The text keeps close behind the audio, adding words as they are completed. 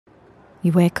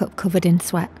You wake up covered in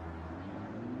sweat.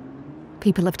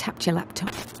 People have tapped your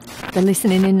laptop. They're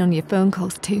listening in on your phone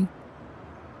calls too.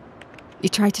 You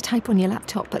try to type on your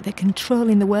laptop, but they're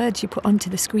controlling the words you put onto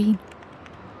the screen.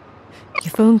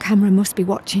 Your phone camera must be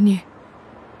watching you.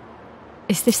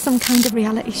 Is this some kind of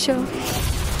reality show?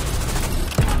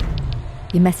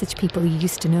 You message people you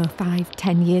used to know 5,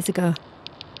 10 years ago.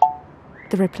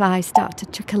 The replies start to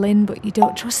trickle in, but you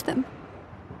don't trust them.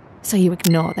 So you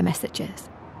ignore the messages.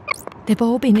 They've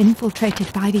all been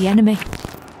infiltrated by the enemy.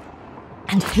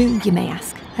 And who, you may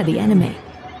ask, are the enemy?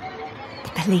 The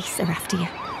police are after you.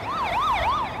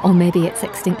 Or maybe it's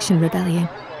Extinction Rebellion.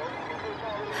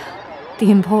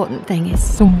 The important thing is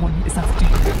someone is after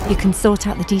you. You can sort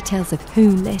out the details of who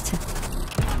later.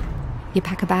 You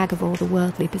pack a bag of all the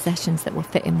worldly possessions that will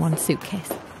fit in one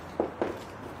suitcase.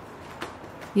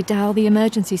 You dial the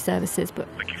emergency services, but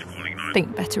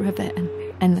think better of it and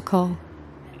end the call.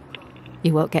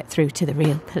 You won't get through to the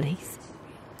real police.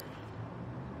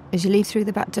 As you leave through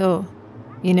the back door,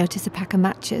 you notice a pack of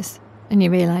matches and you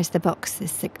realise the box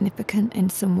is significant in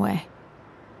some way.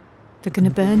 They're going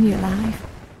to burn you alive.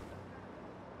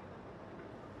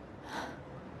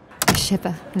 You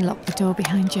shiver and lock the door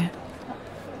behind you.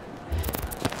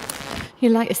 You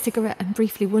light a cigarette and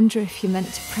briefly wonder if you're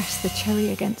meant to press the cherry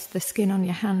against the skin on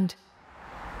your hand.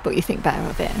 But you think better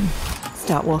of it and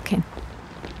start walking.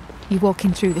 You're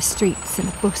walking through the streets and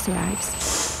a bus arrives.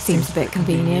 Seems a bit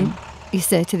convenient. You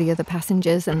say to the other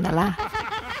passengers and they laugh.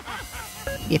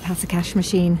 You pass a cash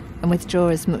machine and withdraw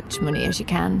as much money as you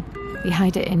can. You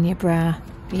hide it in your bra.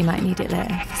 You might need it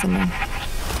later for something.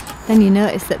 Then you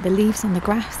notice that the leaves on the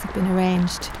grass have been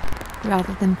arranged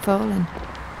rather than fallen.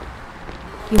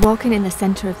 You're walking in the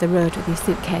centre of the road with your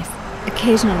suitcase,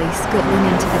 occasionally scuttling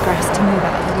into the grass to move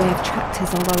out of the way of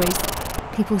tractors or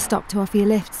lorries. People stop to offer you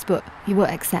lifts, but you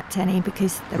won't accept any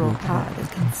because they're all part of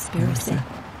the conspiracy.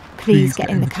 Please get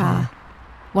in the car.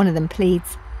 One of them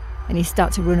pleads, and you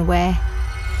start to run away.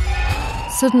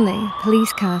 Suddenly, a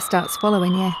police car starts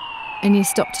following you, and you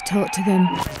stop to talk to them.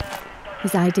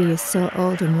 His ID is so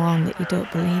old and worn that you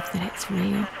don't believe that it's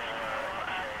real.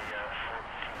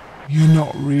 You're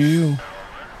not real.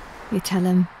 You tell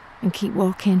him and keep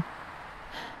walking.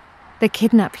 They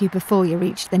kidnap you before you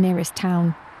reach the nearest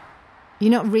town.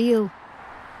 You're not real,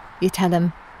 you tell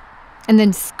him, and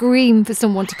then scream for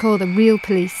someone to call the real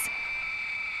police.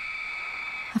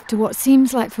 After what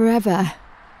seems like forever,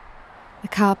 the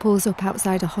car pulls up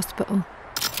outside a hospital.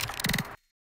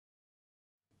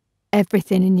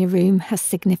 Everything in your room has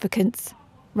significance,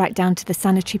 right down to the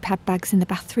sanitary pad bags in the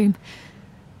bathroom.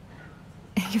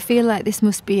 You feel like this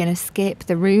must be an escape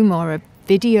the room or a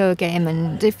video game,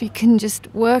 and if you can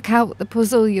just work out the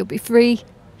puzzle, you'll be free.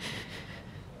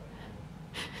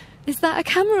 Is that a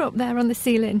camera up there on the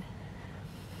ceiling?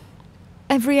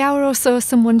 Every hour or so,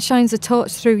 someone shines a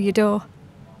torch through your door.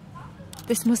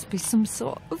 This must be some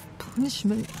sort of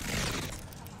punishment.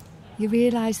 You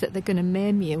realise that they're going to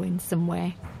maim you in some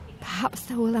way. Perhaps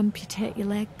they will amputate your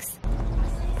legs.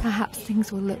 Perhaps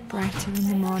things will look brighter in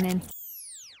the morning.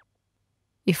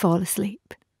 You fall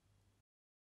asleep.